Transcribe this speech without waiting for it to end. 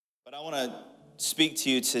But I want to speak to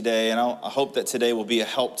you today, and I hope that today will be a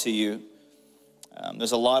help to you.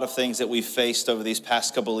 There's a lot of things that we've faced over these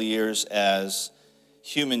past couple of years as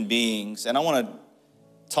human beings, and I want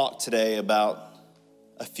to talk today about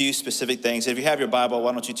a few specific things. If you have your Bible,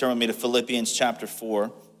 why don't you turn with me to Philippians chapter 4.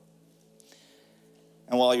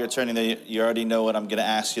 And while you're turning there, you already know what I'm going to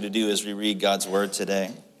ask you to do is reread God's word today.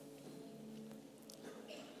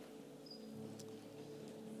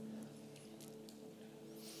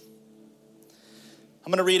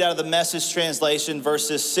 I'm going to read out of the Message translation,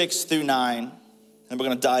 verses 6 through 9, and we're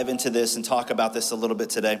going to dive into this and talk about this a little bit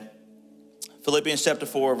today. Philippians chapter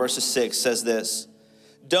 4, verses 6 says this: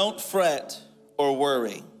 "Don't fret or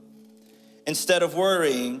worry. Instead of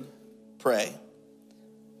worrying, pray.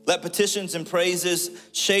 Let petitions and praises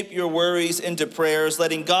shape your worries into prayers,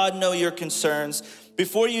 letting God know your concerns.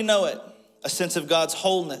 Before you know it, a sense of God's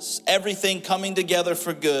wholeness, everything coming together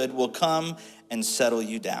for good, will come and settle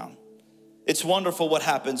you down." It's wonderful what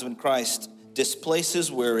happens when Christ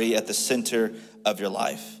displaces worry at the center of your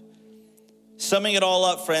life. Summing it all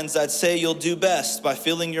up, friends, I'd say you'll do best by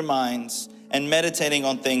filling your minds and meditating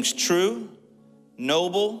on things true,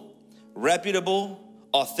 noble, reputable,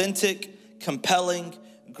 authentic, compelling,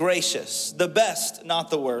 gracious, the best, not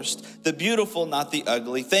the worst, the beautiful, not the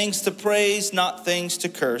ugly, things to praise, not things to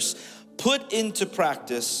curse. Put into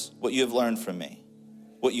practice what you have learned from me,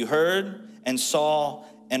 what you heard and saw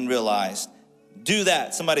and realized. Do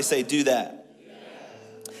that. Somebody say, do that. Yes.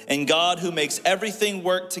 And God, who makes everything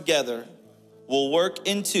work together, will work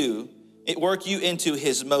you into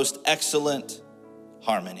his most excellent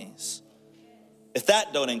harmonies. If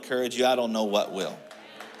that don't encourage you, I don't know what will.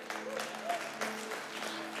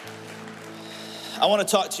 I want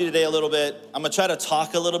to talk to you today a little bit. I'm going to try to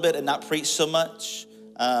talk a little bit and not preach so much.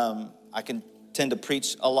 I can tend to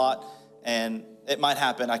preach a lot, and it might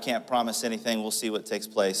happen. I can't promise anything. We'll see what takes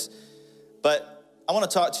place. But I want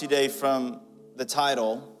to talk to you today from the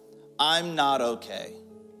title, I'm Not Okay.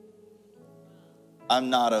 I'm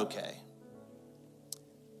not okay.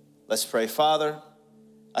 Let's pray. Father,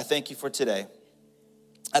 I thank you for today.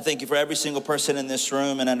 I thank you for every single person in this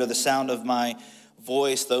room and under the sound of my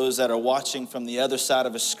voice, those that are watching from the other side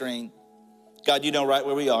of a screen. God, you know right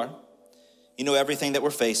where we are. You know everything that we're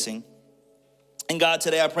facing. And God,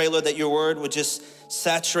 today I pray, Lord, that your word would just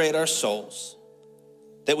saturate our souls,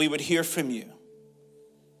 that we would hear from you,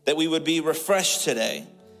 that we would be refreshed today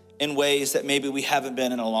in ways that maybe we haven't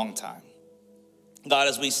been in a long time. God,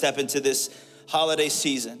 as we step into this holiday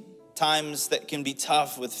season, times that can be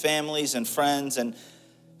tough with families and friends and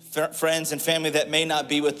family that may not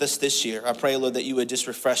be with us this year, I pray, Lord, that you would just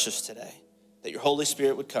refresh us today, that your Holy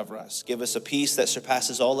Spirit would cover us, give us a peace that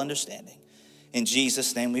surpasses all understanding. In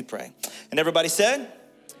Jesus' name we pray. And everybody said,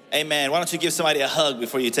 amen. Why don't you give somebody a hug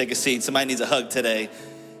before you take a seat? Somebody needs a hug today.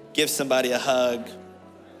 Give somebody a hug.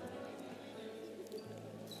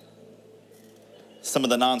 Some of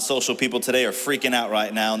the non-social people today are freaking out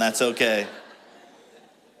right now, and that's okay.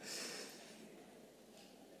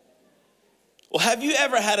 Well, have you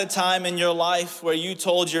ever had a time in your life where you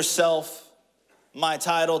told yourself, my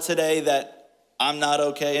title today, that I'm not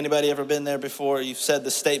okay? Anybody ever been there before? You've said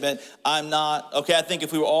the statement, I'm not okay. I think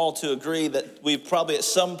if we were all to agree that we've probably at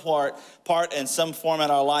some part in some form in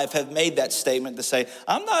our life have made that statement to say,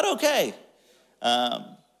 I'm not okay.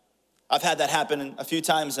 I've had that happen a few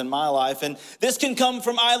times in my life, and this can come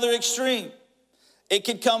from either extreme. It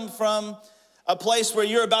could come from a place where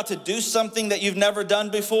you're about to do something that you've never done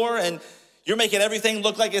before, and you're making everything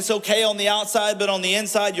look like it's okay on the outside, but on the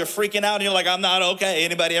inside, you're freaking out and you're like, I'm not okay.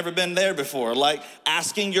 Anybody ever been there before? Like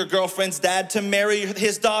asking your girlfriend's dad to marry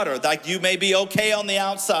his daughter. Like you may be okay on the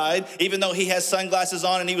outside, even though he has sunglasses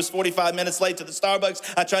on and he was 45 minutes late to the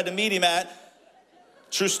Starbucks I tried to meet him at.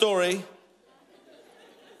 True story.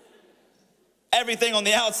 Everything on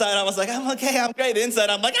the outside, I was like, I'm okay, I'm great. Inside,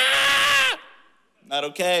 I'm like, not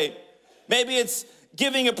okay. Maybe it's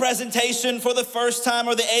giving a presentation for the first time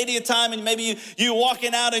or the 80th time, and maybe you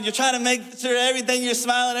walking out and you're trying to make sure everything, you're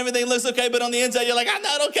smiling, everything looks okay, but on the inside you're like, I'm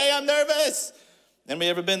not okay, I'm nervous. Anybody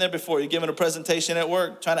ever been there before? You're giving a presentation at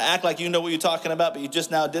work, trying to act like you know what you're talking about, but you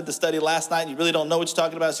just now did the study last night and you really don't know what you're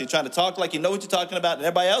talking about, so you're trying to talk like you know what you're talking about, and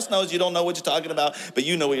everybody else knows you don't know what you're talking about, but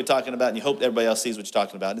you know what you're talking about, and you hope everybody else sees what you're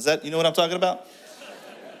talking about. You know what I'm talking about?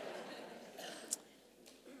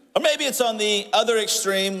 Or maybe it's on the other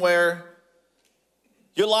extreme where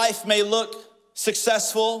your life may look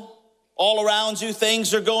successful all around you.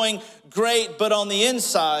 Things are going great, but on the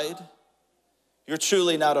inside, you're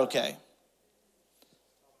truly not okay.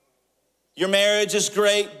 Your marriage is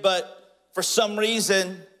great, but for some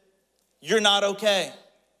reason, you're not okay.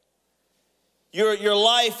 Your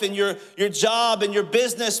life and your job and your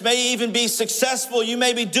business may even be successful. You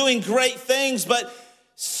may be doing great things, but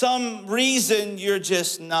some reason you're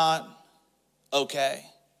just not okay.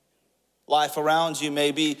 Life around you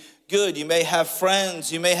may be good. You may have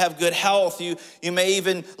friends. You may have good health. You may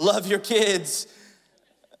even love your kids.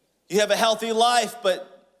 You have a healthy life, but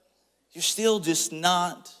you're still just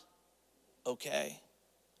not okay.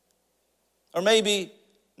 Or maybe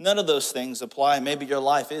none of those things apply. Maybe your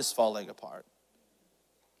life is falling apart.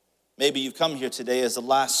 Maybe you've come here today as the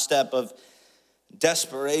last step of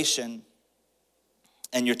desperation,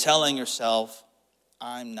 and you're telling yourself,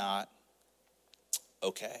 I'm not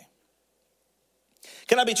okay.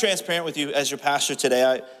 Can I be transparent with you as your pastor today?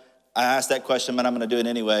 I asked that question, but I'm going to do it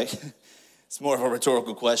anyway. It's more of a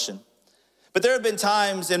rhetorical question. But there have been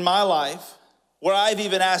times in my life where I've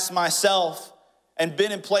even asked myself and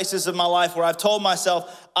been in places of my life where I've told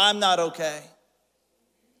myself, I'm not okay.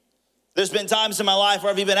 There's been times in my life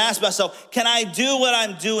where I've even asked myself, can I do what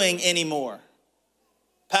I'm doing anymore?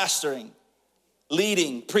 Pastoring,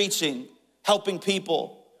 leading, preaching, helping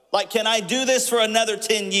people. Like, can I do this for another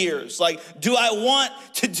 10 years? Like, do I want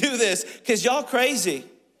to do this? Because y'all crazy.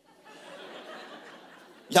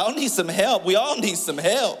 Y'all need some help. We all need some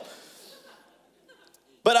help.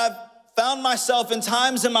 But I've found myself in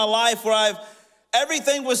times in my life where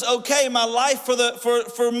everything was okay. My life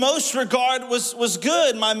for most regard was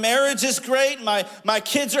good. My marriage is great. My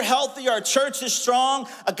kids are healthy. Our church is strong.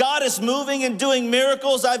 God is moving and doing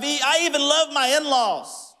miracles. I even love my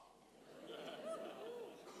in-laws.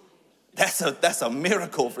 That's a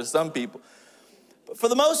miracle for some people. But for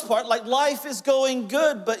the most part, like, life is going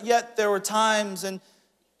good, but yet there were times, and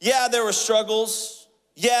yeah, there were struggles.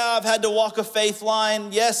 Yeah, I've had to walk a faith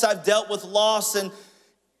line. Yes, I've dealt with loss, and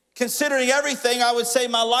considering everything, I would say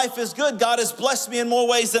my life is good. God has blessed me in more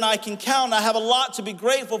ways than I can count. I have a lot to be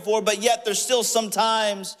grateful for, but yet there's still some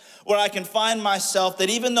times where I can find myself that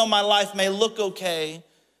even though my life may look okay,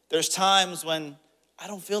 there's times when I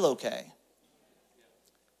don't feel okay.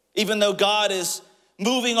 Even though God is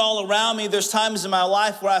moving all around me, there's times in my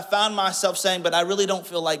life where I found myself saying, but I really don't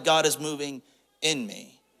feel like God is moving in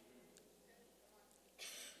me.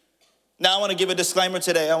 Now I want to give a disclaimer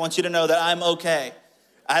today. I want you to know that I'm okay.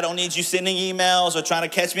 I don't need you sending emails or trying to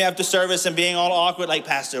catch me after service and being all awkward like,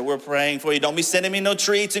 Pastor, we're praying for you. Don't be sending me no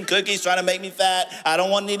treats and cookies trying to make me fat. I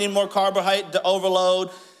don't want needing more carbohydrate to overload.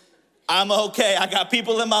 I'm okay. I got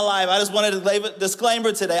people in my life. I just wanted to leave a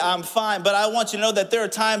disclaimer today. I'm fine. But I want you to know that there are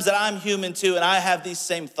times that I'm human too, and I have these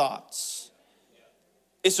same thoughts.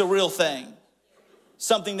 It's a real thing.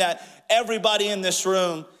 Something that everybody in this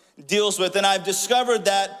room deals with. And I've discovered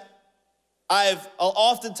that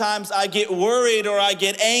oftentimes I get worried or I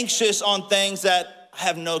get anxious on things that I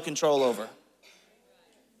have no control over.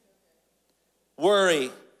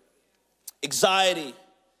 Worry, anxiety,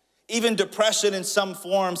 even depression in some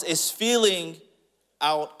forms is feeling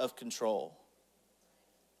out of control.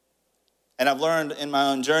 And I've learned in my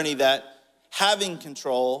own journey that having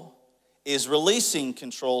control is releasing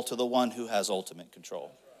control to the one who has ultimate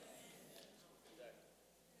control.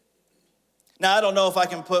 Now, I don't know if I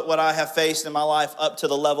can put what I have faced in my life up to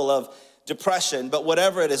the level of depression, but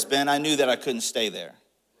whatever it has been, I knew that I couldn't stay there.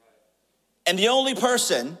 And the only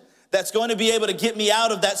person that's going to be able to get me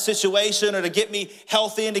out of that situation or to get me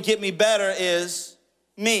healthy and to get me better is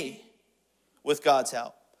me, with God's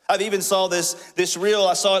help. I've even saw this reel.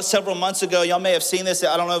 I saw it several months ago. Y'all may have seen this.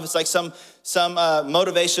 I don't know if it's like some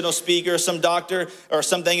motivational speaker, some doctor or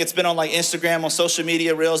something. It's been on like Instagram, on social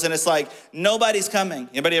media reels, and it's like, nobody's coming.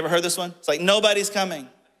 Anybody ever heard this one? It's like, nobody's coming.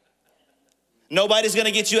 Nobody's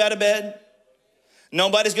gonna get you out of bed.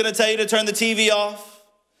 Nobody's gonna tell you to turn the TV off.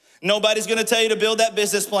 Nobody's gonna tell you to build that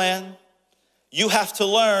business plan. You have to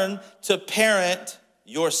learn to parent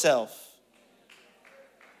yourself.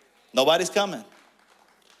 Nobody's coming.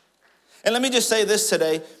 And let me just say this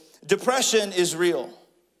today, depression is real.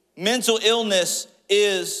 Mental illness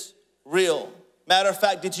is real. Matter of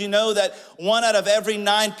fact, did you know that 1 out of every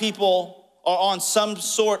 9 people are on some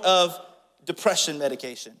sort of depression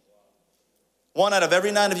medication? 1 out of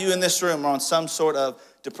every 9 of you in this room are on some sort of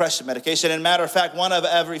depression medication. And matter of fact, 1 out of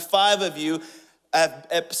every 5 of you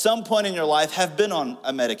at some point in your life have been on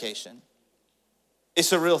a medication.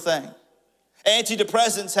 It's a real thing.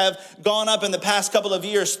 Antidepressants have gone up in the past couple of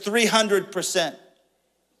years 300%,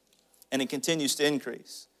 and it continues to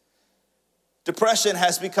increase. Depression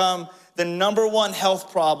has become the number 1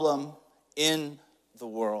 health problem in the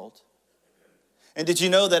world. And did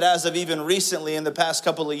you know that as of even recently, in the past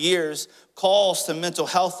couple of years, calls to mental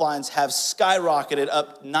health lines have skyrocketed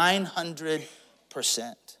up 900%.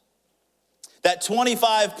 That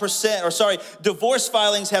divorce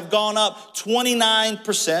filings have gone up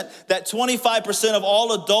 29%. That 25% of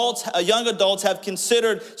all adults, young adults, have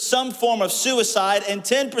considered some form of suicide, and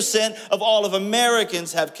 10% of all of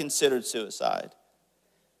Americans have considered suicide.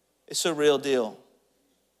 It's a real deal,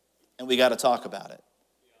 and we got to talk about it.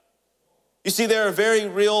 You see, there are very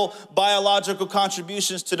real biological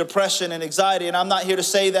contributions to depression and anxiety, and I'm not here to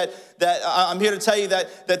say that I'm here to tell you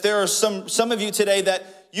that there are some of you today that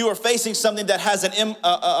you are facing something that has a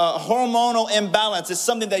hormonal imbalance. It's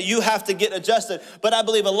something that you have to get adjusted. But I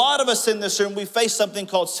believe a lot of us in this room, we face something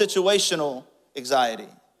called situational anxiety,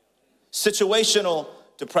 situational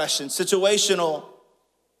depression, situational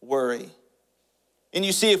worry. And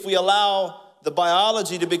you see, if we allow the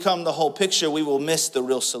biology to become the whole picture, we will miss the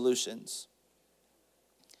real solutions.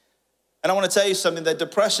 And I want to tell you something, that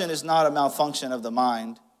depression is not a malfunction of the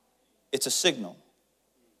mind. It's a signal.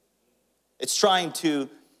 It's trying to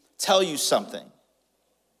tell you something.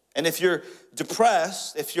 And if you're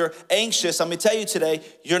depressed, if you're anxious, let me tell you today,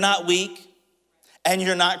 you're not weak and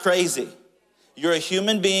you're not crazy. You're a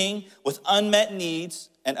human being with unmet needs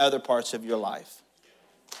and other parts of your life.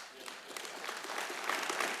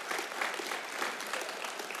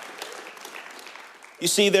 You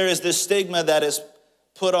see, there is this stigma that is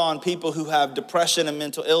put on people who have depression and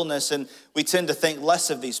mental illness, and we tend to think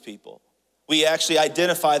less of these people. We actually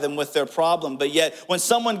identify them with their problem, but yet when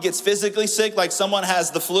someone gets physically sick, like someone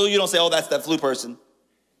has the flu, you don't say, oh, that's that flu person.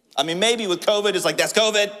 I mean, maybe with COVID, it's like, that's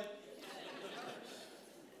COVID.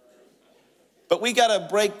 But we gotta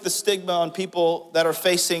break the stigma on people that are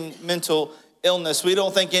facing mental illness. We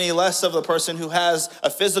don't think any less of the person who has a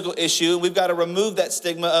physical issue. We've got to remove that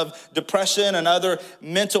stigma of depression and other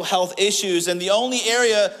mental health issues. And the only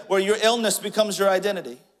area where your illness becomes your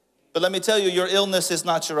identity. But let me tell you, your illness is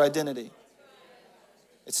not your identity.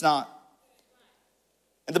 It's not.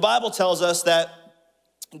 And the Bible tells us that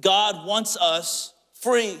God wants us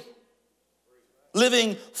free,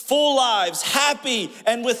 living full lives, happy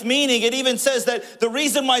and with meaning. It even says that the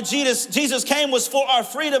reason why Jesus came was for our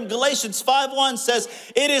freedom. Galatians 5:1 says,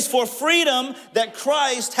 it is for freedom that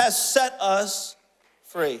Christ has set us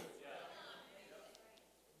free.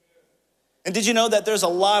 And did you know that there's a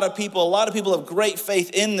lot of people of great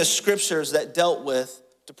faith in the scriptures that dealt with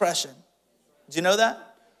depression? Did you know that?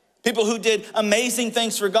 People who did amazing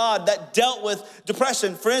things for God that dealt with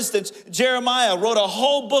depression. For instance, Jeremiah wrote a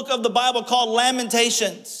whole book of the Bible called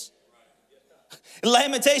Lamentations.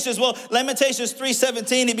 Lamentations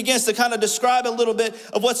 3:17, he begins to kind of describe a little bit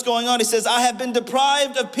of what's going on. He says, I have been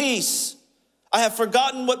deprived of peace. I have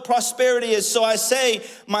forgotten what prosperity is. So I say,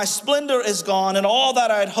 my splendor is gone and all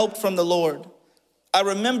that I had hoped from the Lord. I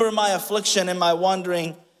remember my affliction and my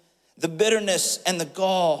wandering, the bitterness and the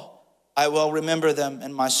gall. I will remember them,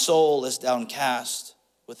 and my soul is downcast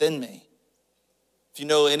within me. If you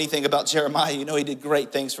know anything about Jeremiah, you know he did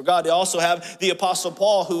great things for God. You also have the Apostle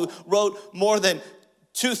Paul, who wrote more than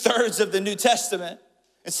 2/3 of the New Testament.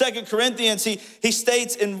 In 2 Corinthians, he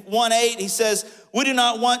states in 1:8, he says, we do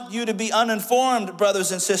not want you to be uninformed,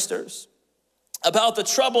 brothers and sisters, about the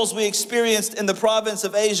troubles we experienced in the province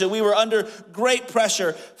of Asia. We were under great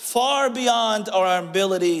pressure, far beyond our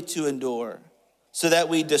ability to endure, so that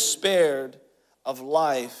we despaired of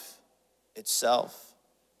life itself.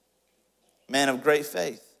 Man of great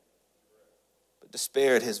faith, but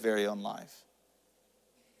despaired his very own life.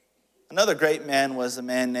 Another great man was a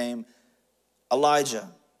man named Elijah.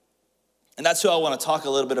 And that's who I want to talk a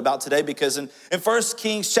little bit about today, because in 1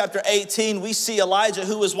 Kings chapter 18, we see Elijah,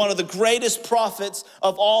 who was one of the greatest prophets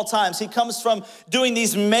of all times. He comes from doing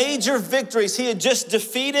these major victories. He had just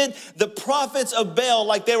defeated the prophets of Baal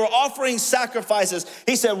like they were offering sacrifices.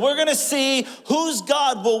 He said, we're going to see whose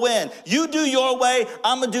God will win. You do your way,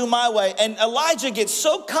 I'm going to do my way. And Elijah gets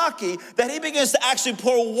so cocky that he begins to actually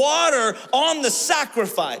pour water on the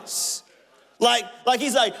sacrifice. Like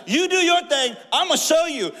he's like, you do your thing, I'm going to show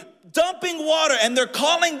you. Dumping water, and they're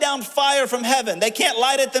calling down fire from heaven. They can't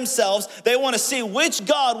light it themselves. They want to see which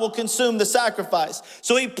God will consume the sacrifice.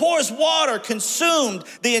 So he pours water, consumed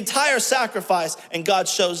the entire sacrifice, and God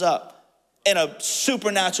shows up in a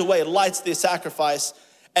supernatural way, lights the sacrifice.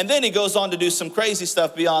 And then he goes on to do some crazy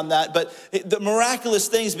stuff beyond that. But the miraculous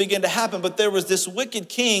things begin to happen. But there was this wicked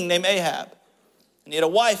king named Ahab, and he had a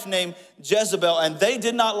wife named Jezebel, and they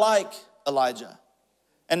did not like Elijah.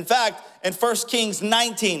 In fact, in 1 Kings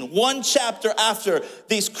 19, one chapter after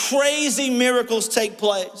these crazy miracles take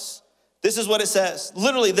place, this is what it says.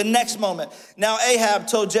 Literally the next moment. Now Ahab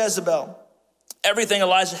told Jezebel everything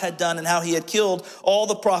Elijah had done and how he had killed all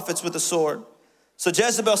the prophets with the sword. So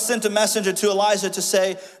Jezebel sent a messenger to Elijah to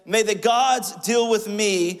say, may the gods deal with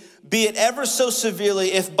me, be it ever so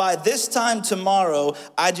severely, if by this time tomorrow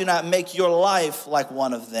I do not make your life like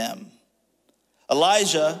one of them.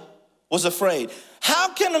 Elijah was afraid.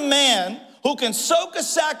 How can a man who can soak a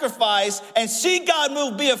sacrifice and see God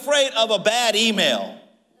move be afraid of a bad email?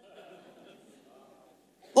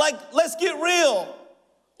 Like, let's get real.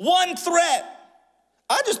 One threat.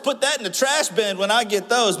 I just put that in the trash bin when I get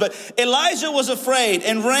those. But Elijah was afraid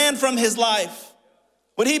and ran from his life.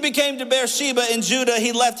 When he came to Beersheba in Judah,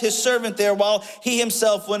 he left his servant there while he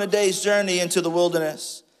himself went a day's journey into the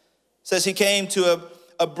wilderness. It says he came to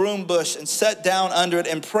a broom bush and sat down under it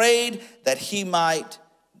and prayed that he might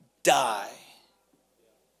die.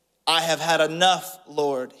 I have had enough,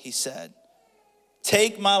 Lord, he said.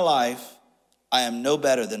 Take my life. I am no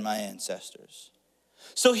better than my ancestors.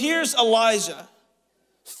 So here's Elijah,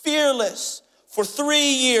 fearless for 3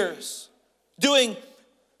 years,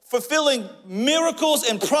 fulfilling miracles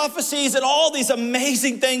and prophecies and all these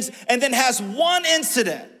amazing things, and then has one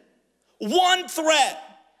incident, one threat,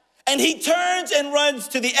 and he turns and runs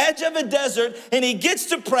to the edge of a desert, and he gets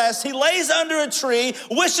depressed. He lays under a tree,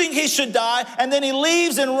 wishing he should die, and then he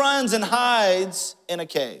leaves and runs and hides in a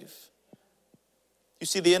cave. You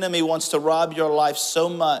see, the enemy wants to rob your life so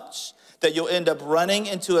much that you'll end up running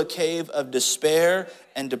into a cave of despair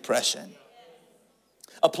and depression.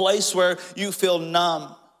 A place where you feel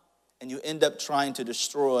numb and you end up trying to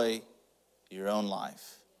destroy your own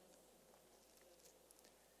life.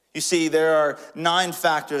 You see, there are 9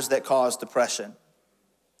 factors that cause depression.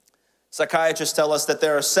 Psychiatrists tell us that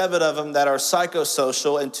there are 7 of them that are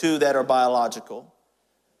psychosocial and 2 that are biological.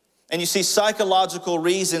 And you see, psychological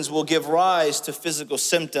reasons will give rise to physical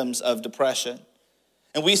symptoms of depression.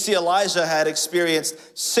 And we see Elijah had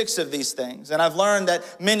experienced 6 of these things. And I've learned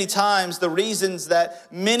that many times the reasons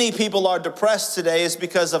that many people are depressed today is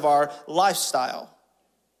because of our lifestyle.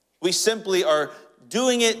 We simply are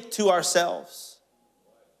doing it to ourselves.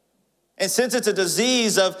 And since it's a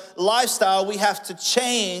disease of lifestyle, we have to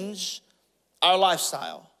change our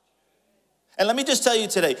lifestyle. And let me just tell you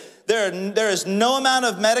today, there is no amount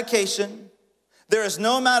of medication, there is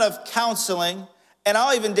no amount of counseling, and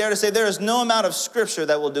I'll even dare to say there is no amount of scripture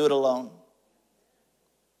that will do it alone.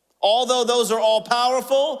 Although those are all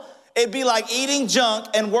powerful, it'd be like eating junk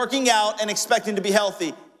and working out and expecting to be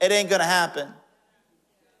healthy. It ain't gonna happen.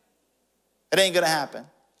 It ain't gonna happen.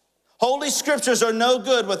 Holy scriptures are no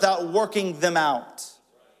good without working them out.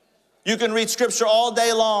 You can read scripture all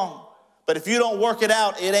day long, but if you don't work it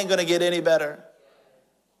out, it ain't gonna get any better.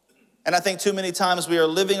 And I think too many times we are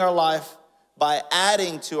living our life by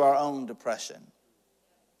adding to our own depression.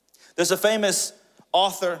 There's a famous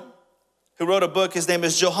author who wrote a book. His name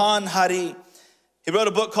is Johann Hari. He wrote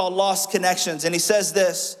a book called Lost Connections, and he says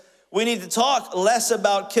this: we need to talk less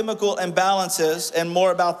about chemical imbalances and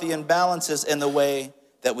more about the imbalances in the way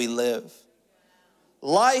that we live.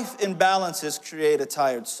 Life imbalances create a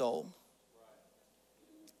tired soul.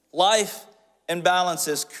 Life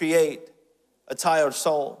imbalances create a tired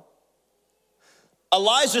soul.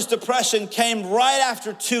 Elijah's depression came right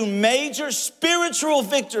after 2 major spiritual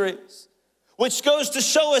victories, which goes to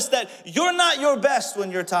show us that you're not your best when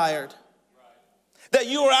you're tired, that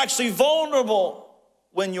you are actually vulnerable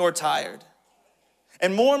when you're tired.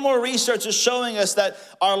 And more research is showing us that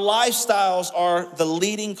our lifestyles are the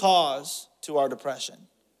leading cause to our depression.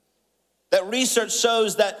 That research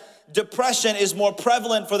shows that depression is more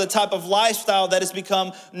prevalent for the type of lifestyle that has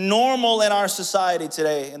become normal in our society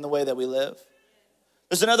today in the way that we live.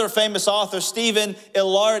 There's another famous author, Stephen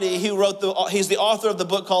Ilardi, he's the author of the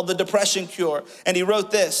book called The Depression Cure. And he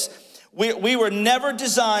wrote this: we were never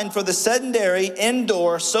designed for the sedentary,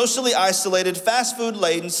 indoor, socially isolated, fast food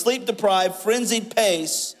laden, sleep deprived, frenzied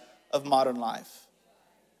pace of modern life.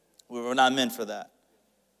 We were not meant for that.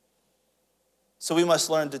 So we must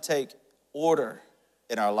learn to take order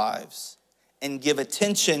in our lives and give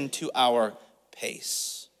attention to our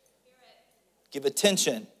pace. Give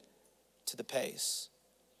attention to the pace.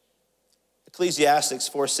 Ecclesiastes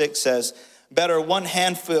 4:6 says, better 1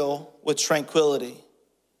 handful with tranquility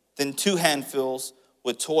than 2 handfuls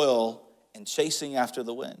with toil and chasing after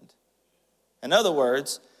the wind. In other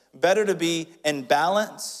words, better to be in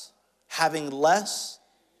balance, having less,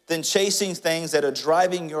 than chasing things that are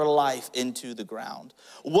driving your life into the ground.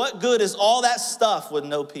 What good is all that stuff with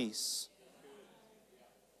no peace?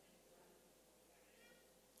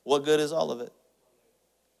 What good is all of it?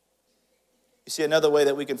 You see, another way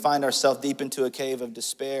that we can find ourselves deep into a cave of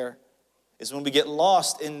despair is when we get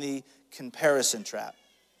lost in the comparison trap.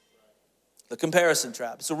 The comparison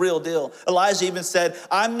trap. It's a real deal. Elijah even said,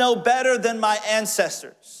 I'm no better than my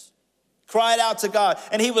ancestors. cried out to God.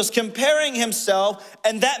 And he was comparing himself,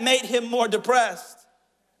 and that made him more depressed.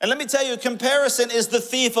 And let me tell you, comparison is the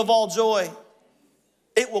thief of all joy.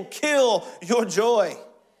 It will kill your joy.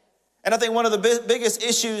 And I think one of the biggest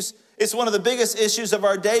issues, it's one of the biggest issues of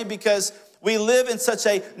our day because we live in such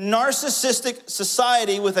a narcissistic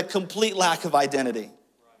society with a complete lack of identity.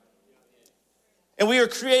 And we are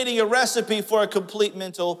creating a recipe for a complete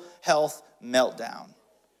mental health meltdown.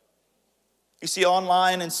 You see,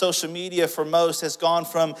 online and social media for most has gone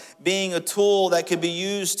from being a tool that can be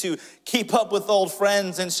used to keep up with old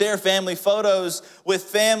friends and share family photos with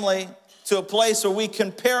family to a place where we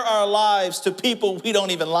compare our lives to people we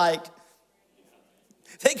don't even like.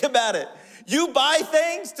 Think about it. You buy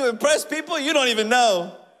things to impress people you don't even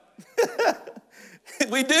know.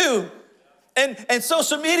 We do. And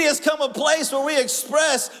social media has come a place where we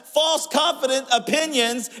express false confident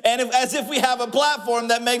opinions and as if we have a platform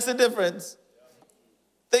that makes a difference.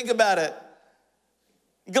 Think about it.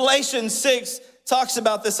 Galatians 6 talks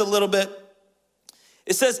about this a little bit.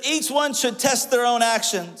 It says, each one should test their own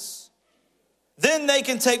actions. Then they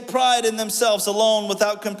can take pride in themselves alone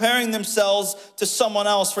without comparing themselves to someone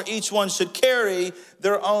else, for each one should carry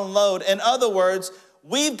their own load. In other words,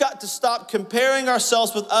 we've got to stop comparing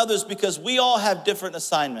ourselves with others because we all have different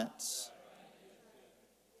assignments.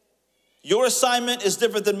 Your assignment is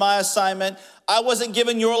different than my assignment. I wasn't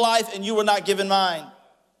given your life and you were not given mine.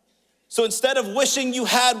 So instead of wishing you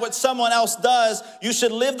had what someone else does, you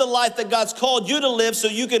should live the life that God's called you to live so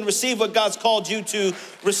you can receive what God's called you to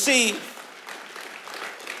receive.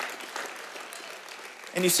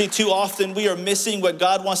 And you see, too often we are missing what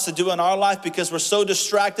God wants to do in our life because we're so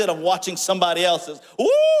distracted of watching somebody else's.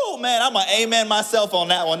 Woo, man, I'm gonna amen myself on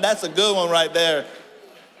that one. That's a good one right there.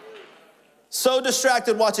 So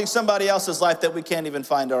distracted watching somebody else's life that we can't even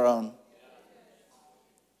find our own.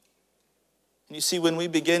 And you see, when we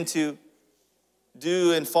begin to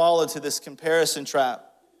do and fall into this comparison trap,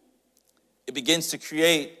 it begins to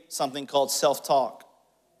create something called self-talk.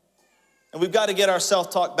 And we've got to get our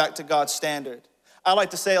self-talk back to God's standard. I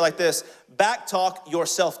like to say it like this: back talk your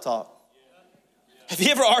self-talk. Have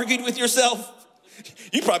you ever argued with yourself?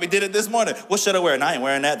 You probably did it this morning. What should I wear? And I ain't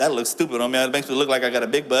wearing that. That looks stupid on me. It makes me look like I got a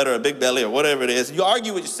big butt or a big belly or whatever it is. You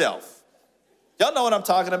argue with yourself. Y'all know what I'm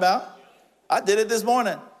talking about. I did it this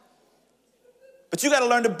morning. But you got to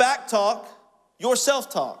learn to back talk your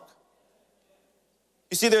self-talk.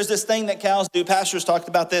 You see, there's this thing that cows do. Pastors talked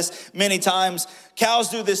about this many times. Cows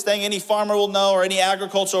do this thing. Any farmer will know, or any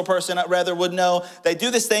agricultural person rather would know. They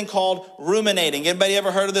do this thing called ruminating. Anybody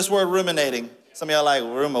ever heard of this word, ruminating? Some of y'all like,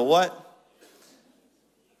 what?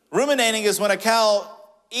 Ruminating is when a cow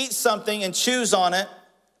eats something and chews on it.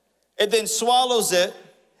 It then swallows it,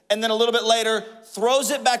 and then a little bit later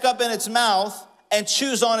throws it back up in its mouth and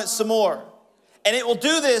chews on it some more. And it will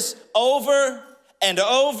do this over and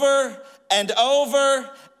over and over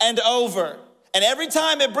and over. And every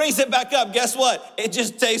time it brings it back up, guess what? It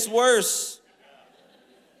just tastes worse.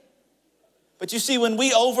 But you see, when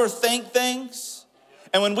we overthink things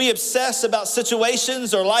and when we obsess about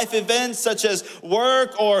situations or life events such as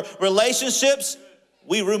work or relationships,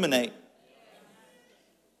 we ruminate.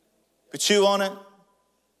 We chew on it.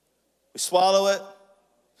 We swallow it.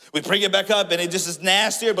 We bring it back up and it just is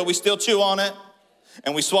nastier, but we still chew on it.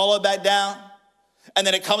 And we swallow it back down. And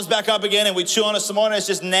then it comes back up again and we chew on it some more and it's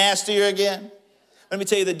just nastier again. Let me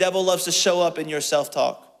tell you, the devil loves to show up in your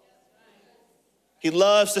self-talk. He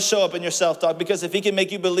loves to show up in your self-talk because if he can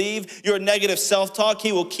make you believe your negative self-talk,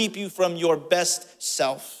 he will keep you from your best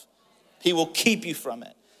self. He will keep you from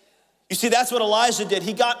it. You see, that's what Elijah did.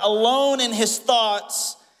 He got alone in his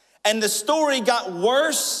thoughts and the story got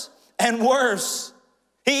worse and worse.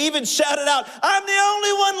 He even shouted out, I'm the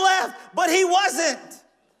only one left, but he wasn't.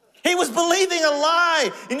 He was believing a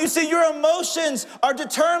lie. And you see, your emotions are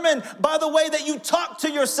determined by the way that you talk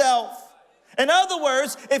to yourself. In other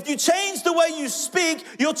words, if you change the way you speak,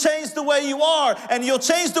 you'll change the way you are. And you'll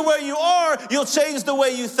change the way you are, you'll change the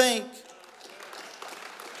way you think.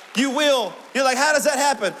 You will. You're like, how does that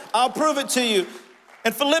happen? I'll prove it to you.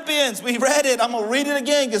 In Philippians, we read it. I'm going to read it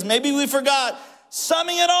again because maybe we forgot.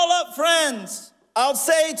 Summing it all up, friends, I'll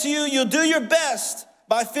say to you, you'll do your best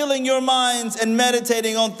by filling your minds and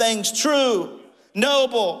meditating on things true,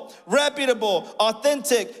 noble, reputable,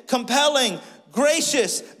 authentic, compelling,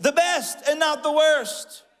 gracious, the best and not the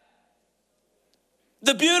worst,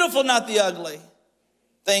 the beautiful, not the ugly,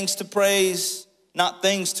 things to praise, not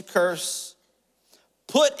things to curse.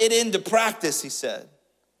 Put it into practice, he said.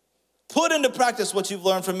 Put into practice what you've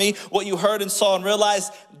learned from me, what you heard and saw and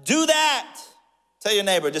realized. Do that. Tell your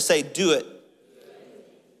neighbor, just say, do it.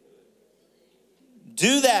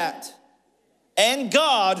 Do that. And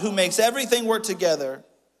God, who makes everything work together,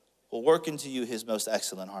 will work into you his most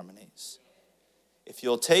excellent harmonies. If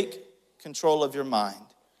you'll take control of your mind,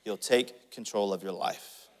 you'll take control of your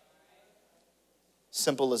life.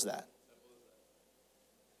 Simple as that.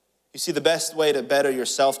 You see, the best way to better your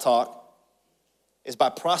self-talk is by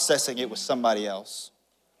processing it with somebody else.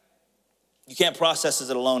 You can't process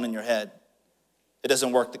it alone in your head. It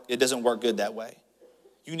doesn't work good that way.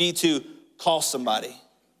 You need to call somebody.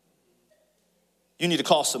 You need to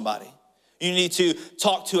call somebody. You need to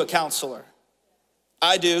talk to a counselor.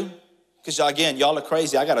 I do, because again, y'all are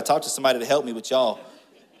crazy. I got to talk to somebody to help me with y'all.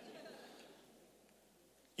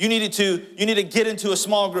 You need to get into a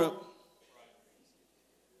small group.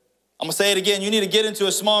 I'm going to say it again. You need to get into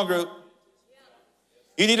a small group.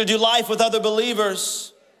 You need to do life with other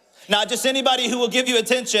believers. Not just anybody who will give you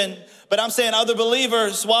attention, but I'm saying other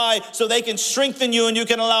believers. Why? So they can strengthen you and you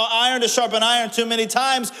can allow iron to sharpen iron. Too many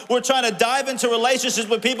times we're trying to dive into relationships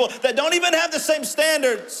with people that don't even have the same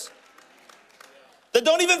standards, that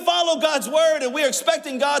don't even follow God's word, and we're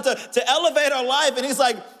expecting God to elevate our life. And he's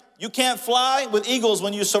like, you can't fly with eagles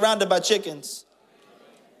when you're surrounded by chickens.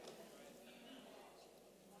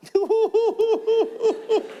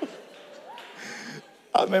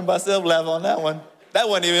 I remember myself laughing on that one. That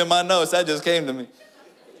wasn't even in my notes. That just came to me.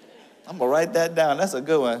 I'm going to write that down. That's a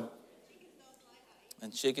good one.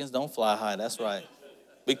 And chickens don't fly high. That's right.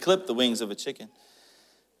 We clip the wings of a chicken.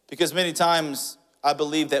 Because many times I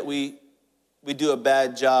believe that we do a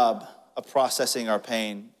bad job of processing our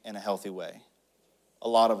pain in a healthy way. A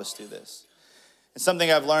lot of us do this. And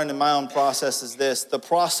something I've learned in my own process is this: the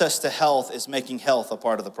process to health is making health a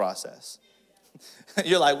part of the process.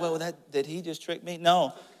 You're like, well, did he just trick me?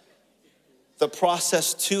 No. The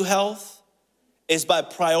process to health is by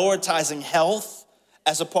prioritizing health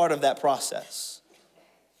as a part of that process.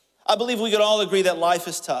 I believe we could all agree that life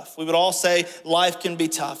is tough. We would all say life can be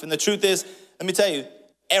tough. And the truth is, let me tell you,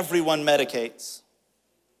 everyone medicates.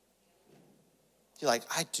 You're like,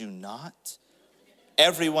 I do not.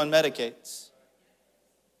 Everyone medicates.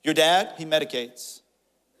 Your dad, he medicates.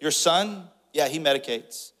 Your son, yeah, he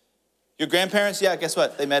medicates. Your grandparents, yeah, guess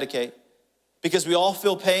what? They medicate. Because we all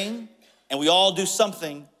feel pain and we all do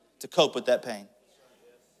something to cope with that pain.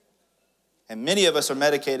 And many of us are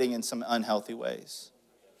medicating in some unhealthy ways.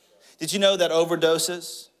 Did you know that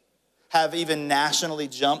overdoses have even nationally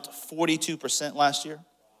jumped 42% last year?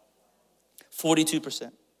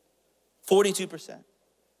 42%. 42%.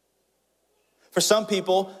 For some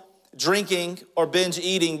people, drinking or binge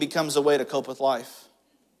eating becomes a way to cope with life.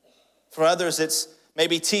 For others, it's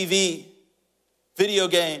maybe TV, video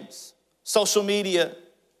games, social media.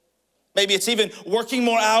 Maybe it's even working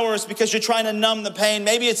more hours because you're trying to numb the pain.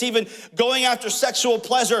 Maybe it's even going after sexual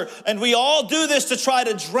pleasure. And we all do this to try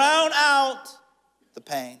to drown out the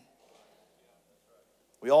pain.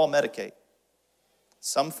 We all medicate,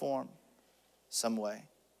 some form, some way.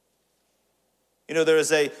 You know, there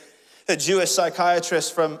is a Jewish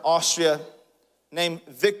psychiatrist from Austria named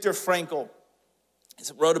Viktor Frankl. He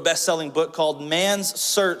wrote a best-selling book called Man's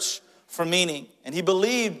Search for Meaning. And he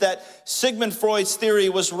believed that Sigmund Freud's theory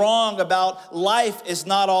was wrong about life is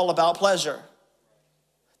not all about pleasure.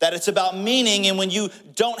 That it's about meaning, and when you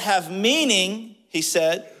don't have meaning, he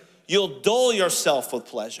said, you'll dull yourself with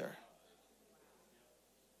pleasure.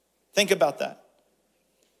 Think about that.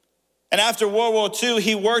 And after World War II,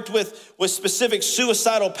 he worked with specific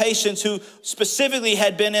suicidal patients who specifically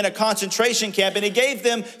had been in a concentration camp, and he gave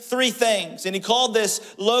them 3 things, and he called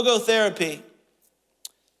this logotherapy.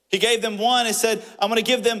 He gave them one, he said, I'm gonna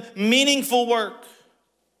give them meaningful work,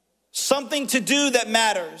 something to do that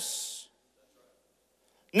matters.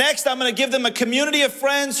 Next, I'm gonna give them a community of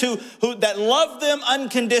friends who that love them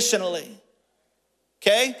unconditionally.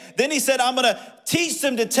 Okay? Then he said, I'm gonna teach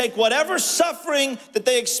them to take whatever suffering that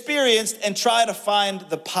they experienced and try to find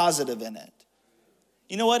the positive in it.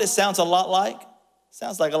 You know what it sounds a lot like? It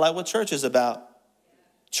sounds like a lot what church is about.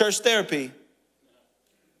 Church therapy.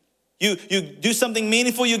 You do something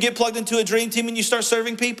meaningful, you get plugged into a dream team and you start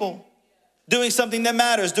serving people. Doing something that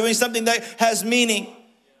matters, doing something that has meaning.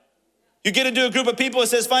 You get into a group of people, it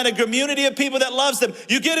says find a community of people that loves them.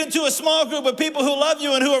 You get into a small group of people who love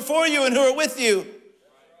you and who are for you and who are with you.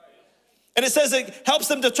 And it says it helps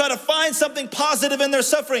them to try to find something positive in their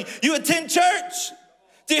suffering. You attend church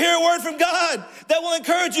to hear a word from God that will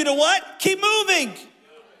encourage you to what? Keep moving.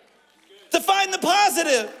 To find the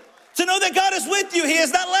positive. To know that God is with you. He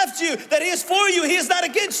has not left you. That he is for you. He is not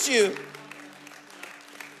against you.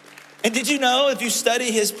 And did you know, if you study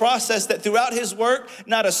his process, that throughout his work,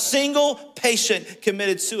 not a single patient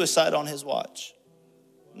committed suicide on his watch?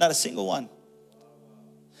 Not a single one.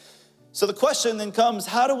 So the question then comes,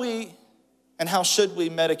 how do we And how should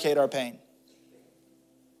we medicate our pain?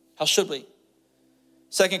 How should we?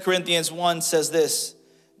 2 Corinthians 1 says this,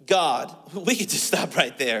 God, we could just stop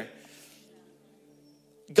right there.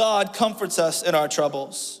 God comforts us in our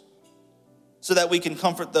troubles so that we can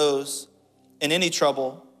comfort those in any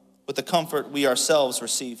trouble with the comfort we ourselves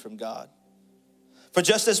receive from God. For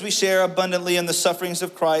just as we share abundantly in the sufferings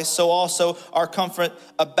of Christ, so also our comfort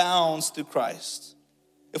abounds through Christ.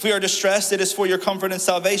 If we are distressed, it is for your comfort and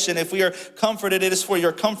salvation. If we are comforted, it is for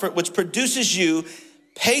your comfort, which produces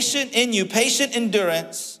patient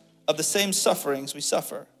endurance of the same sufferings we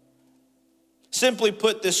suffer. Simply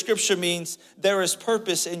put, this scripture means there is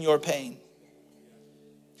purpose in your pain.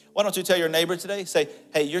 Why don't you tell your neighbor today, say,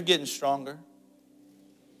 hey, you're getting stronger.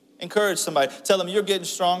 Encourage somebody. Tell them you're getting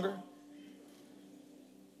stronger.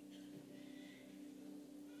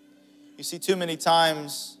 You see, too many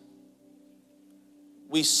times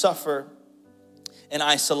we suffer in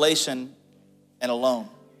isolation and alone.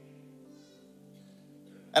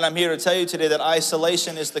 And I'm here to tell you today that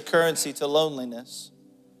isolation is the currency to loneliness.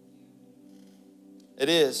 It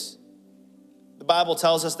is. The Bible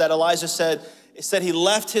tells us that Elijah said he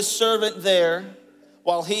left his servant there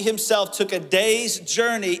while he himself took a day's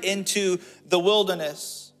journey into the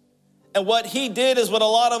wilderness. And what he did is what a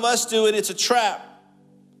lot of us do, and it's a trap.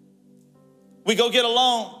 We go get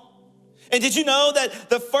alone. And did you know that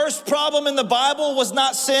the first problem in the Bible was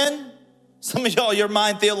not sin? Some of y'all, your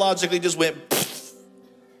mind theologically just went, pfft.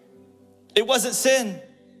 It wasn't sin.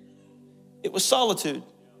 It was solitude.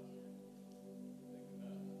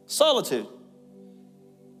 Solitude.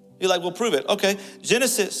 You're like, well, prove it. Okay,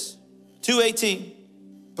 Genesis 2:18.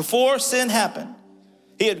 Before sin happened,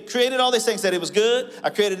 he had created all these things, said it was good.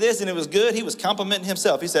 I created this and it was good. He was complimenting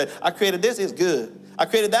himself. He said, I created this, it's good. I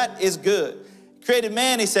created that, it's good. Created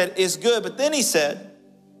man, he said, is good. But then he said,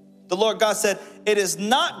 the Lord God said, it is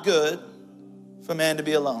not good for man to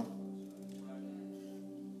be alone.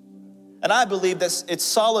 And I believe that it's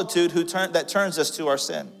solitude that turns us to our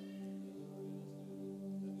sin.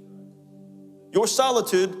 Your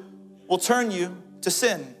solitude will turn you to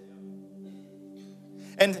sin.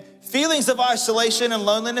 And feelings of isolation and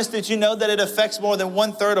loneliness, did you know that it affects more than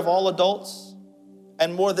 1/3 of all adults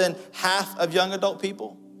and more than half of young adult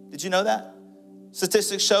people? Did you know that?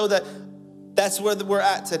 Statistics show that that's where we're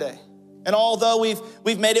at today. And although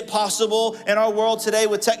we've made it possible in our world today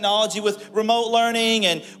with technology, with remote learning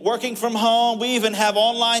and working from home, we even have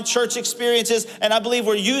online church experiences, and I believe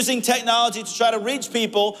we're using technology to try to reach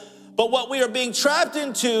people. But what we are being trapped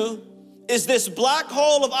into is this black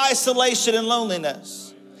hole of isolation and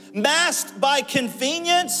loneliness, masked by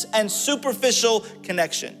convenience and superficial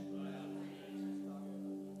connection.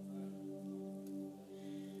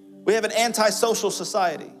 We have an antisocial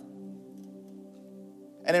society.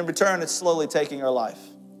 And in return, it's slowly taking our life.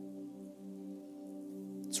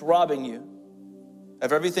 It's robbing you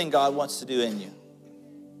of everything God wants to do in you.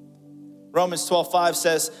 Romans 12:5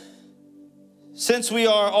 says, since we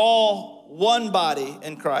are all one body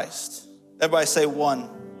in Christ, everybody say one.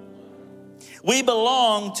 We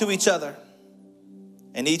belong to each other,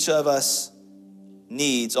 and each of us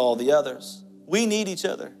needs all the others. We need each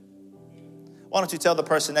other. Why don't you tell the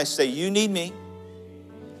person next to you, say, you need me,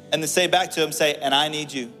 and then say back to him, say, and I need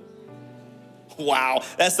you. Wow,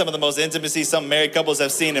 that's some of the most intimacy some married couples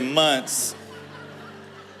have seen in months.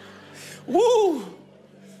 Woo!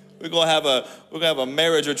 We're gonna have a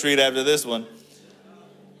marriage retreat after this one.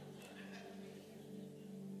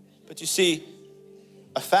 But you see,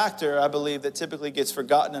 a factor, I believe, that typically gets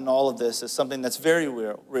forgotten in all of this is something that's very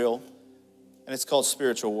real, and it's called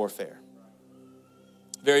spiritual warfare.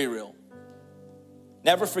 Very real.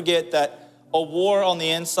 Never forget that a war on the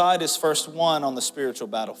inside is first won on the spiritual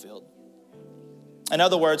battlefield. In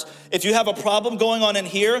other words, if you have a problem going on in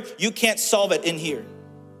here, you can't solve it in here.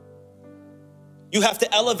 You have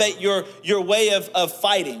to elevate your way of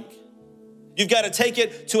fighting. You've got to take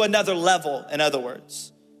it to another level, in other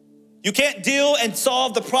words. You can't deal and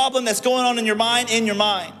solve the problem that's going on in your mind.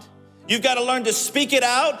 You've got to learn to speak it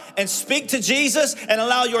out and speak to Jesus and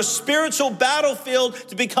allow your spiritual battlefield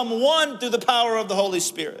to become one through the power of the Holy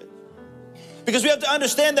Spirit. Because we have to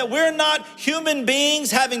understand that we're not human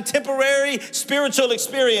beings having temporary spiritual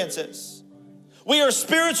experiences. We are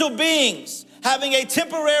spiritual beings having a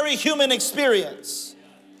temporary human experience.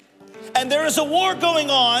 And there is a war going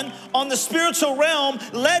on the spiritual realm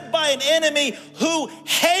led by an enemy who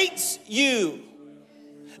hates you.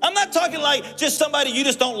 I'm not talking like just somebody you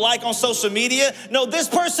just don't like on social media. No, this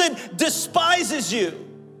person despises you,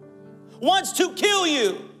 wants to kill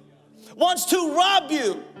you, wants to rob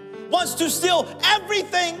you, wants to steal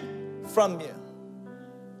everything from you.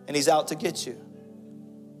 And he's out to get you.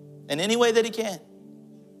 in any way that he can.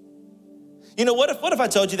 You know, what if I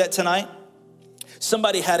told you that tonight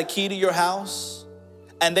somebody had a key to your house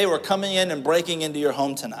and they were coming in and breaking into your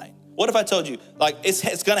home tonight? What if I told you, like,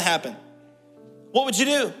 it's gonna happen? What would you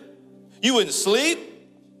do? You wouldn't sleep.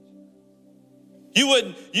 You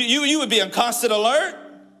would be on constant alert.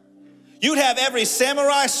 You'd have every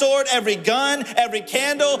samurai sword, every gun, every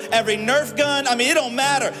candle, every Nerf gun. I mean, it don't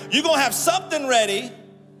matter. You're gonna have something ready.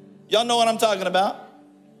 Y'all know what I'm talking about.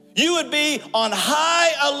 You would be on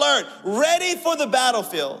high alert, ready for the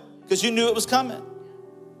battlefield because you knew it was coming.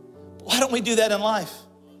 Why don't we do that in life?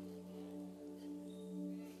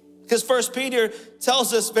 Because 1 Peter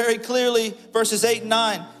tells us very clearly, verses 8 and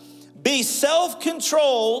 9, be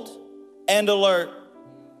self-controlled and alert.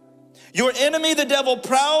 Your enemy, the devil,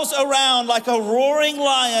 prowls around like a roaring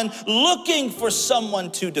lion looking for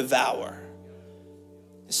someone to devour.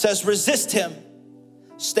 It says, resist him,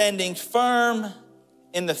 standing firm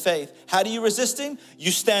in the faith. How do you resist him?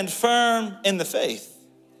 You stand firm in the faith.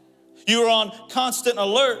 You are on constant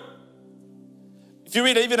alert. If you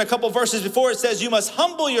read even a couple verses before, it says you must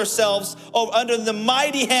humble yourselves under the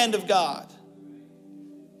mighty hand of God.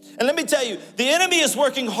 And let me tell you, the enemy is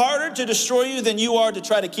working harder to destroy you than you are to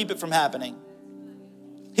try to keep it from happening.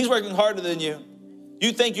 He's working harder than you.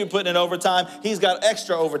 You think you're putting in overtime. He's got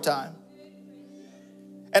extra overtime.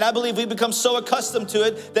 And I believe we've become so accustomed to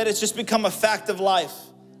it that it's just become a fact of life.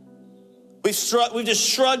 We've just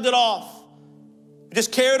shrugged it off. We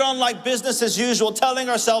just carried on like business as usual, telling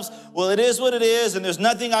ourselves, well, it is what it is, and there's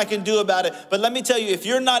nothing I can do about it. But let me tell you, if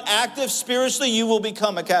you're not active spiritually, you will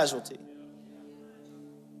become a casualty.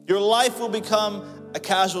 Your life will become a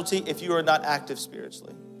casualty if you are not active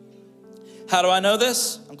spiritually. How do I know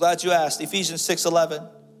this? I'm glad you asked. Ephesians 6:11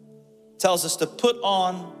 tells us to put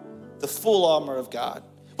on the full armor of God.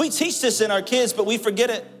 We teach this in our kids, but we forget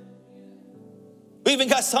it. We even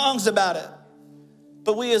got songs about it.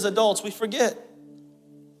 But we as adults, we forget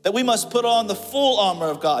that we must put on the full armor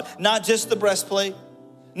of God, not just the breastplate,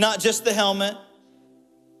 not just the helmet,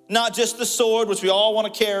 not just the sword, which we all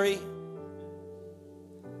want to carry,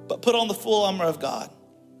 but put on the full armor of God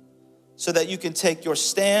so that you can take your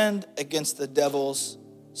stand against the devil's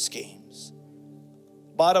schemes.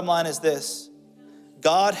 Bottom line is this: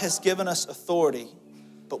 God has given us authority,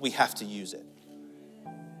 but we have to use it.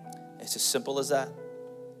 It's as simple as that.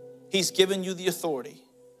 He's given you the authority,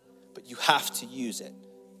 but you have to use it.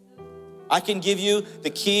 I can give you the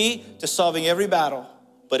key to solving every battle,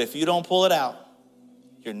 but if you don't pull it out,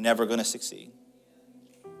 you're never going to succeed.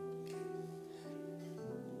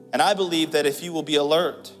 And I believe that if you will be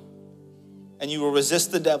alert and you will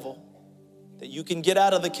resist the devil, that you can get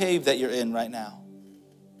out of the cave that you're in right now.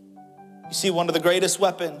 You see, one of the greatest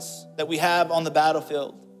weapons that we have on the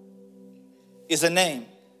battlefield is a name.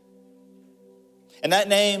 And that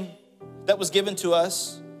name that was given to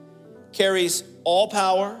us carries all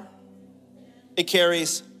power. It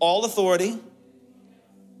carries all authority.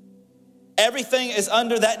 Everything is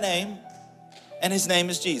under that name, and his name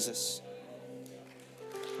is Jesus.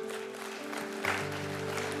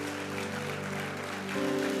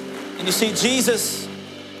 And you see, Jesus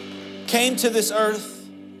came to this earth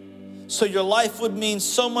so your life would mean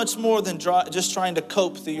so much more than just trying to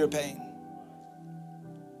cope through your pain.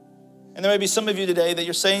 And there may be some of you today that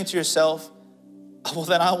you're saying to yourself, well,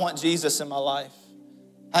 then I want Jesus in my life.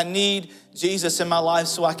 I need Jesus in my life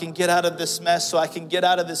so I can get out of this mess, so I can get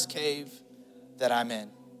out of this cave that I'm in.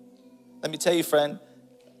 Let me tell you, friend,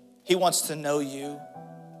 he wants to know you.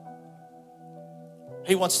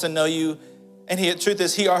 He wants to know you. And the truth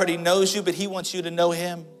is, he already knows you, but he wants you to know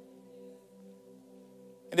him.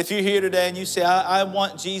 And if you're here today and you say, I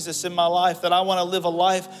want Jesus in my life, that I want to live a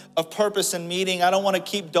life of purpose and meaning. I don't want to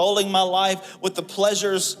keep doling my life with the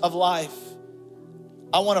pleasures of life.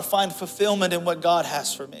 I want to find fulfillment in what God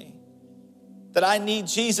has for me. That I need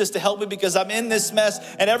Jesus to help me because I'm in this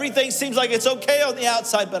mess and everything seems like it's okay on the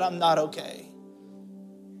outside, but I'm not okay.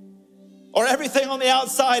 Or everything on the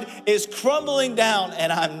outside is crumbling down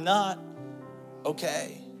and I'm not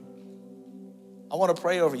okay. I want to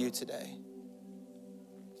pray over you today.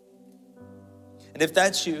 And if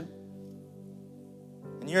that's you,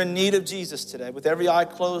 and you're in need of Jesus today, with every eye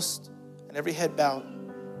closed and every head bowed,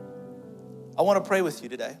 I want to pray with you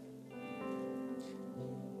today.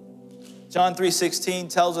 John 3:16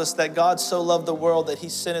 tells us that God so loved the world that he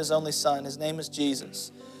sent his only son, his name is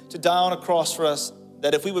Jesus, to die on a cross for us,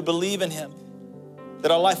 that if we would believe in him,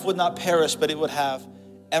 that our life would not perish, but it would have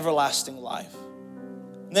everlasting life.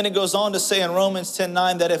 And then it goes on to say in Romans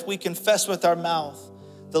 10:9 that if we confess with our mouth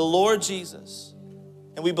the Lord Jesus,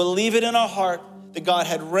 and we believe it in our heart that God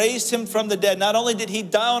had raised him from the dead. Not only did he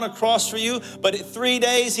die on a cross for you, but in 3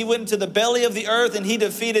 days he went into the belly of the earth and he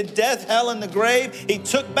defeated death, hell, and the grave. He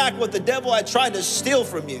took back what the devil had tried to steal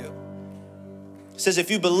from you. It says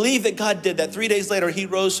if you believe that God did that, 3 days later he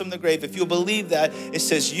rose from the grave. If you believe that, it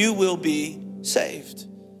says you will be saved.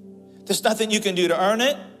 There's nothing you can do to earn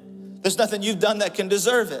it. There's nothing you've done that can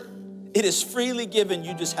deserve it. It is freely given.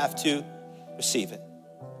 You just have to receive it.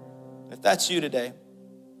 If that's you today,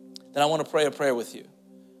 then I want to pray a prayer with you.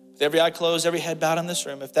 With every eye closed, every head bowed in this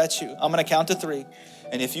room, if that's you, I'm going to count to 3.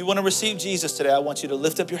 And if you want to receive Jesus today, I want you to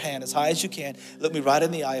lift up your hand as high as you can. Look me right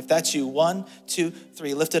in the eye. If that's you, 1, 2,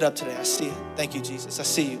 3, lift it up today. I see it. Thank you, Jesus. I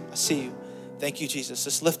see you. I see you. Thank you, Jesus.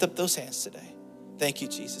 Just lift up those hands today. Thank you,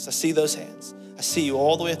 Jesus. I see those hands. I see you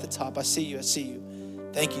all the way at the top. I see you. I see you.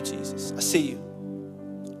 Thank you, Jesus. I see you.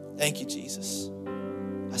 Thank you, Jesus.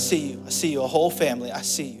 I see you. I see you. A whole family. I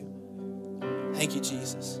see you. Thank you,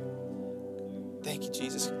 Jesus. Thank you,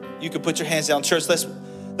 Jesus. You can put your hands down. Church, let's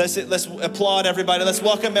applaud everybody. Let's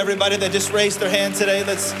welcome everybody that just raised their hand today.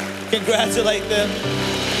 Let's congratulate them.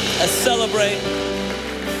 Let's celebrate.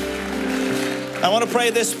 I want to pray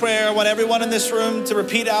this prayer. I want everyone in this room to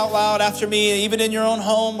repeat out loud after me, even in your own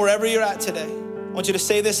home, wherever you're at today. I want you to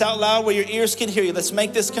say this out loud where your ears can hear you. Let's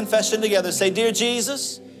make this confession together. Say, dear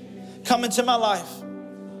Jesus, come into my life.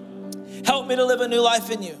 Help me to live a new life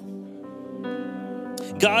in you.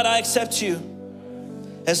 God, I accept you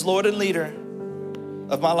as Lord and leader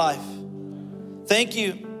of my life. Thank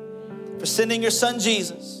you for sending your son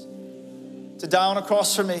Jesus to die on a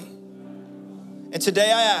cross for me. And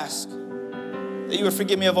today I ask that you would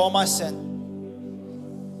forgive me of all my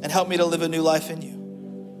sin and help me to live a new life in you.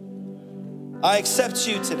 I accept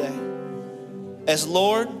you today as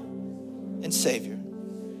Lord and Savior.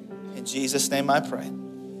 In Jesus' name I pray.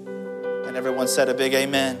 And everyone said a big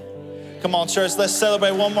amen. Come on, church, let's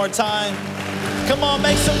celebrate one more time. Come on,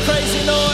 make some crazy noise.